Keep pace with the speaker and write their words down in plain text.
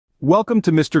Welcome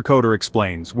to Mr. Coder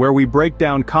Explains, where we break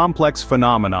down complex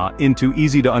phenomena into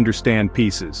easy-to-understand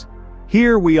pieces.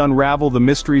 Here we unravel the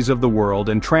mysteries of the world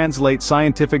and translate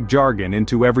scientific jargon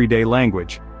into everyday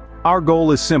language. Our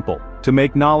goal is simple: to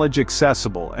make knowledge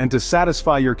accessible and to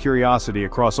satisfy your curiosity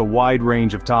across a wide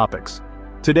range of topics.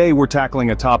 Today we're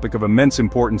tackling a topic of immense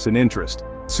importance and interest: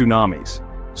 tsunamis.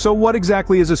 So what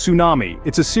exactly is a tsunami?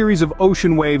 It's a series of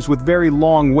ocean waves with very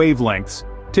long wavelengths,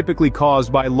 typically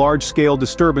caused by large-scale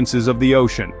disturbances of the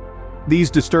ocean. These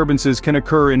disturbances can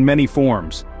occur in many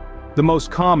forms. The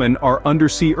most common are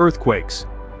undersea earthquakes,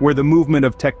 where the movement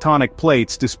of tectonic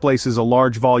plates displaces a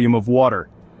large volume of water.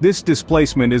 This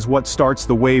displacement is what starts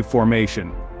the wave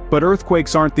formation. But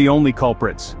earthquakes aren't the only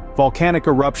culprits. Volcanic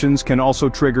eruptions can also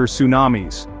trigger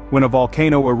tsunamis. When a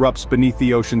volcano erupts beneath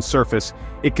the ocean's surface,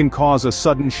 it can cause a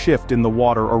sudden shift in the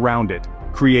water around it,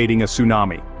 creating a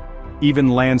tsunami. Even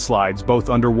landslides, both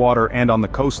underwater and on the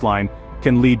coastline,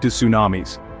 can lead to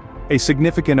tsunamis. A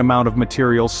significant amount of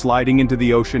material sliding into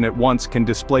the ocean at once can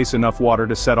displace enough water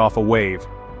to set off a wave.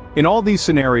 In all these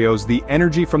scenarios, the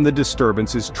energy from the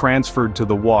disturbance is transferred to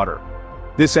the water.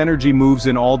 This energy moves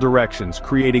in all directions,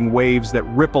 creating waves that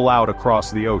ripple out across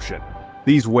the ocean.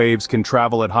 These waves can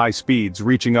travel at high speeds,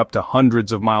 reaching up to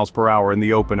hundreds of miles per hour in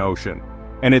the open ocean.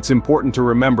 And it's important to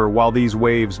remember, while these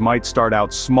waves might start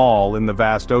out small in the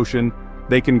vast ocean,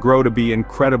 they can grow to be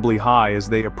incredibly high as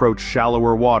they approach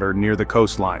shallower water near the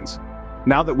coastlines.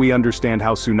 Now that we understand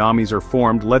how tsunamis are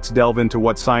formed, let's delve into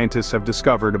what scientists have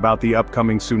discovered about the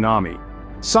upcoming tsunami.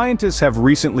 Scientists have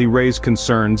recently raised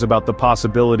concerns about the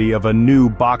possibility of a new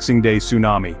Boxing Day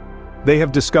tsunami. They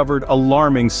have discovered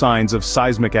alarming signs of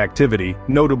seismic activity,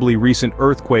 notably recent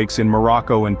earthquakes in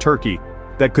Morocco and Turkey,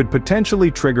 that could potentially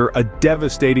trigger a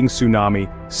devastating tsunami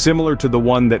similar to the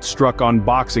one that struck on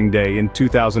Boxing Day in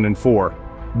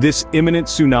 2004. This imminent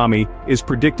tsunami is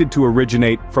predicted to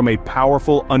originate from a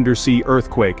powerful undersea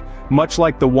earthquake, much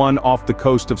like the one off the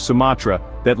coast of Sumatra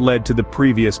that led to the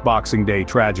previous Boxing Day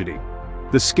tragedy.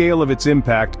 The scale of its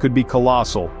impact could be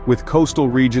colossal, with coastal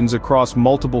regions across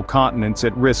multiple continents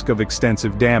at risk of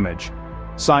extensive damage.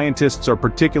 Scientists are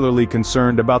particularly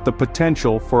concerned about the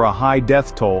potential for a high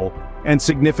death toll and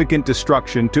significant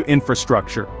destruction to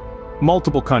infrastructure.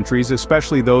 Multiple countries,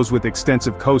 especially those with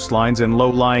extensive coastlines and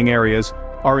low-lying areas,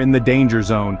 are in the danger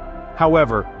zone.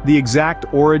 However, the exact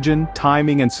origin,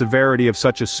 timing and severity of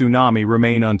such a tsunami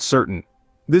remain uncertain.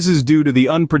 This is due to the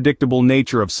unpredictable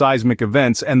nature of seismic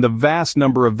events and the vast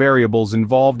number of variables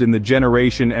involved in the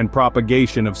generation and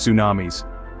propagation of tsunamis.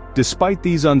 Despite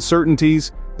these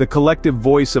uncertainties, the collective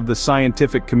voice of the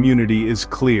scientific community is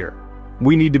clear.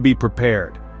 We need to be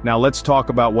prepared. Now let's talk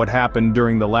about what happened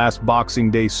during the last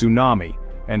Boxing Day tsunami,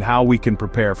 and how we can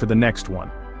prepare for the next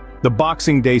one. The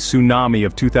Boxing Day tsunami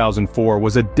of 2004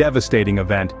 was a devastating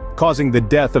event, causing the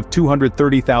death of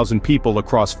 230,000 people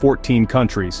across 14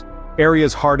 countries.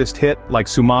 Areas hardest hit, like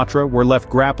Sumatra, were left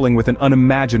grappling with an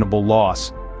unimaginable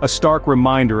loss, a stark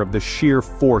reminder of the sheer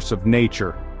force of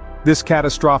nature. This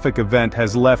catastrophic event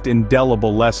has left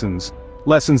indelible lessons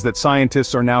that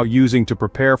scientists are now using to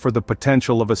prepare for the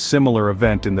potential of a similar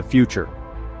event in the future.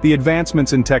 The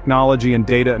advancements in technology and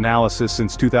data analysis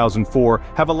since 2004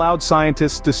 have allowed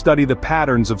scientists to study the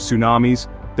patterns of tsunamis,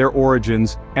 their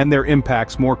origins, and their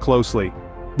impacts more closely.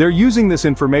 They're using this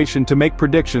information to make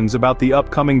predictions about the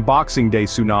upcoming Boxing Day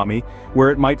tsunami, where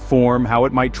it might form, how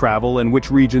it might travel, and which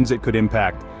regions it could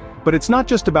impact. But it's not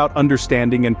just about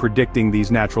understanding and predicting these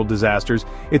natural disasters,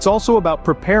 it's also about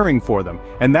preparing for them,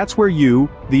 and that's where you,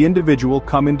 the individual,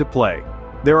 come into play.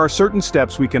 There are certain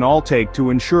steps we can all take to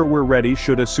ensure we're ready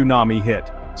should a tsunami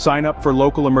hit. Sign up for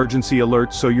local emergency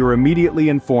alerts so you're immediately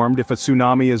informed if a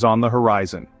tsunami is on the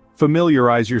horizon.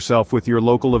 Familiarize yourself with your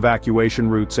local evacuation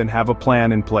routes and have a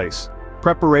plan in place.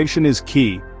 Preparation is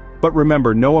key, but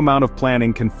remember, no amount of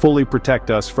planning can fully protect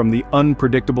us from the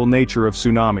unpredictable nature of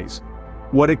tsunamis.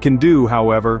 What it can do,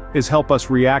 however, is help us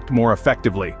react more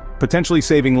effectively, potentially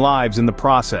saving lives in the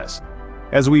process.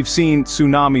 As we've seen,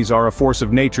 tsunamis are a force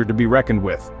of nature to be reckoned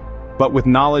with. But with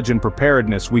knowledge and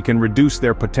preparedness, we can reduce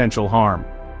their potential harm.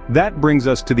 That brings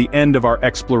us to the end of our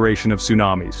exploration of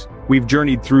tsunamis. We've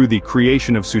journeyed through the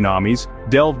creation of tsunamis,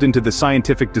 delved into the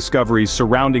scientific discoveries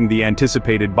surrounding the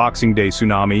anticipated Boxing Day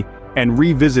tsunami, and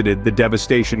revisited the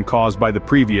devastation caused by the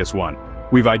previous one.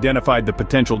 We've identified the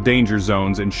potential danger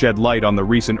zones and shed light on the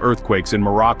recent earthquakes in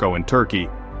Morocco and Turkey,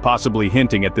 possibly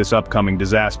hinting at this upcoming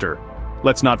disaster.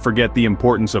 Let's not forget the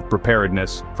importance of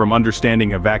preparedness, from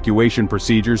understanding evacuation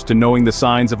procedures to knowing the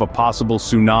signs of a possible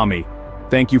tsunami.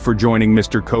 Thank you for joining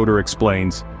Mr. Coder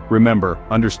Explains. Remember,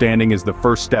 understanding is the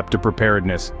first step to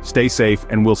preparedness. Stay safe,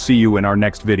 and we'll see you in our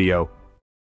next video.